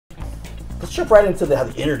let's jump right into how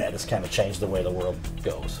the internet has kind of changed the way the world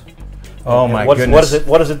goes. Oh And my goodness! goodness!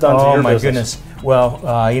 What has it done to your Oh my business? goodness!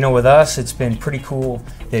 Well, with us, it's been pretty cool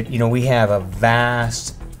that we have a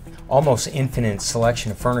vast, almost infinite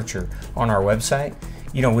selection of furniture on our website.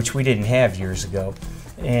 Which we didn't have years ago,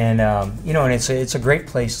 and and it's a great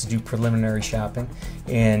place to do preliminary shopping,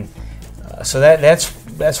 and so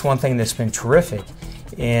that's one thing that's been terrific.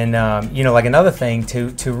 And like another thing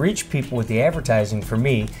to reach people with the advertising for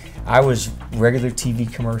me. I was regular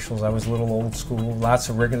TV commercials. I was a little old school. Lots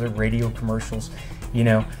of regular radio commercials,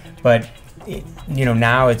 But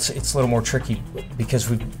now it's a little more tricky because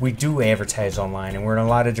we do advertise online and we're in a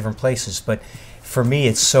lot of different places. But for me,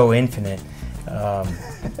 it's so infinite.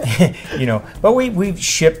 But we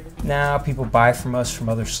ship now. People buy from us from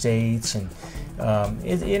other states, and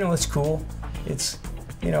it's cool. It's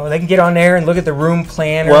they can get on there and look at the room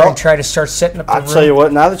planner and try to start setting up the room. I'll tell you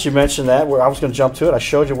what, now that you mentioned that, I was going to jump to it. I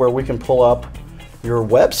showed you where we can pull up your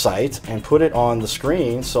website and put it on the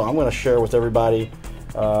screen. So I'm going to share with everybody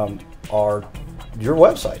your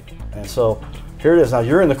website. And so here it is. Now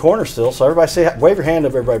you're in the corner still. So everybody wave your hand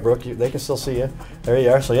up, everybody, Brooke. They can still see you. There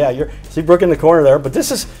you are. So yeah, see Brooke in the corner there. But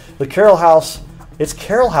this is the Carroll House. It's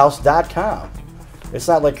carrollhouse.com. It's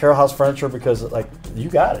not like Carroll House Furniture because you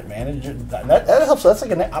got it, man. That helps.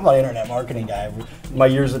 I'm an internet marketing guy. My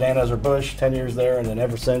years at Anheuser-Busch, 10 years there, and then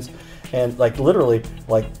ever since. And literally,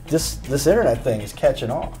 this internet thing is catching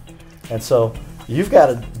on. And so you've got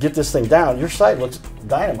to get this thing down. Your site looks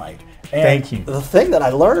dynamite. And thank you. The thing that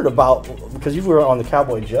I learned about, because you were on the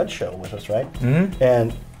Cowboy Judge show with us, right? Mm-hmm.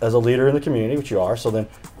 And as a leader in the community, which you are, so then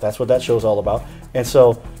that's what that show's all about. And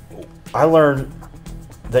so I learned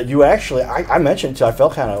that you actually, I mentioned to you, I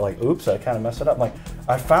felt kind of oops, I kind of messed it up.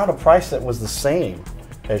 I found a price that was the same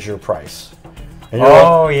as your price. And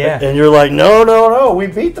yeah. And you're like, no, we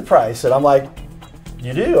beat the price. And I'm like,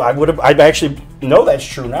 you do? I actually know that's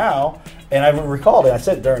true now. And I recalled it. I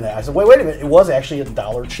said during that, I said, wait a minute, it was actually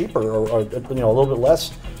 $1 cheaper or a little bit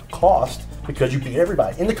less cost because you beat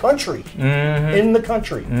everybody in the country. Mm-hmm. In the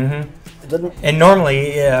country. Mm-hmm. And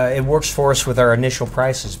normally it works for us with our initial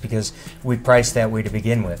prices because we price that way to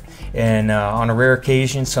begin with. And on a rare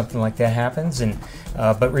occasion, something like that happens. And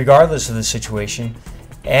but regardless of the situation,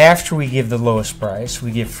 after we give the lowest price,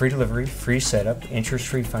 we give free delivery, free setup,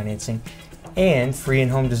 interest-free financing, and free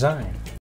in-home design.